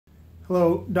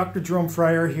Hello, Dr. Jerome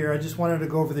Fryer here. I just wanted to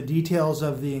go over the details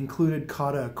of the included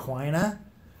Cauda Equina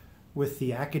with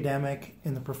the academic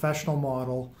and the professional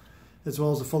model, as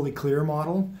well as the fully clear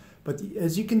model. But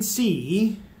as you can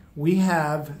see, we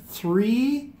have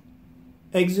 3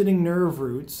 exiting nerve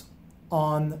roots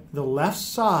on the left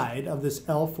side of this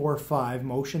L4-5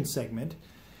 motion segment,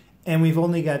 and we've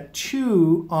only got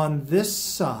 2 on this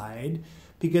side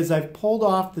because I've pulled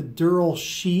off the dural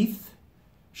sheath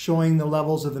showing the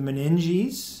levels of the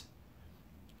meninges,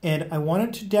 and I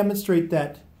wanted to demonstrate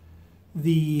that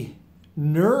the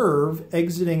nerve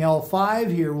exiting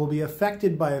L5 here will be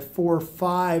affected by a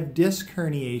 4-5 disc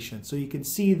herniation. So you can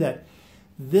see that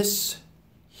this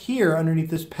here underneath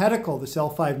this pedicle, this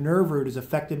L5 nerve root is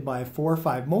affected by a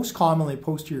 4-5, most commonly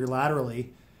posterior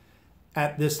laterally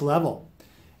at this level.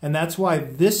 And that's why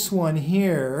this one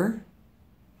here,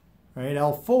 right,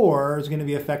 L4 is going to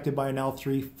be affected by an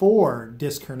L3-4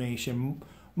 disc herniation,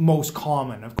 most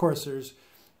common. Of course,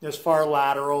 there's far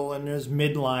lateral and there's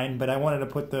midline, but I wanted to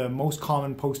put the most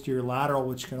common posterior lateral,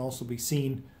 which can also be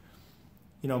seen,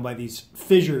 by these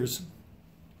fissures,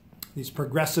 these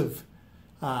progressive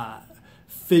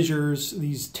fissures,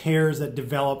 these tears that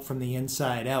develop from the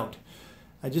inside out.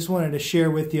 I just wanted to share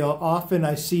with you, often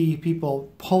I see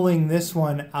people pulling this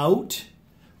one out,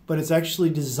 but it's actually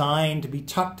designed to be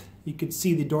tucked. You can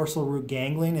see the dorsal root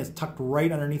ganglion is tucked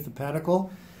right underneath the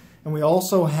pedicle. And we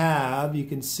also have, you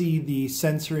can see the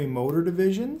sensory motor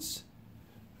divisions.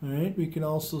 All right, we can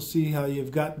also see how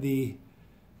you've got the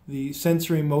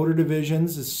sensory motor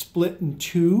divisions is split in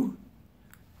 2.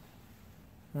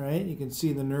 All right, you can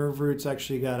see the nerve roots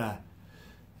actually got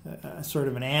a sort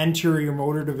of an anterior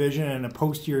motor division and a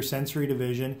posterior sensory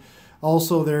division.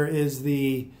 Also, there is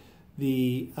the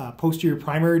posterior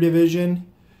primary division,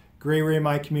 gray ray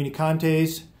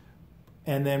communicantes,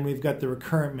 and then we've got the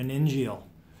recurrent meningeal.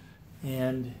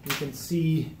 And you can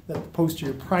see that the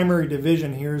posterior primary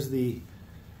division,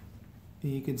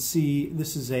 you can see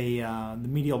this is the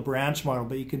medial branch model,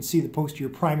 but you can see the posterior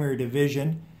primary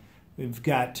division. We've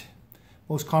got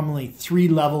most commonly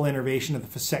 3-level innervation of the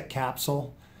facet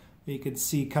capsule. You can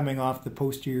see coming off the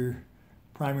posterior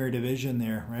primary division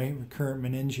there, right? Recurrent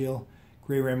meningeal,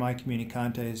 gray ray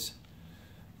communicantes.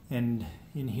 And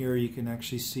in here you can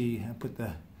actually see, I put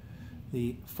the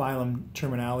phylum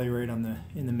terminale right in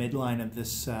the midline of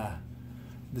this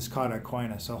Cauda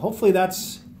Equina. So hopefully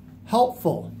that's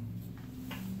helpful.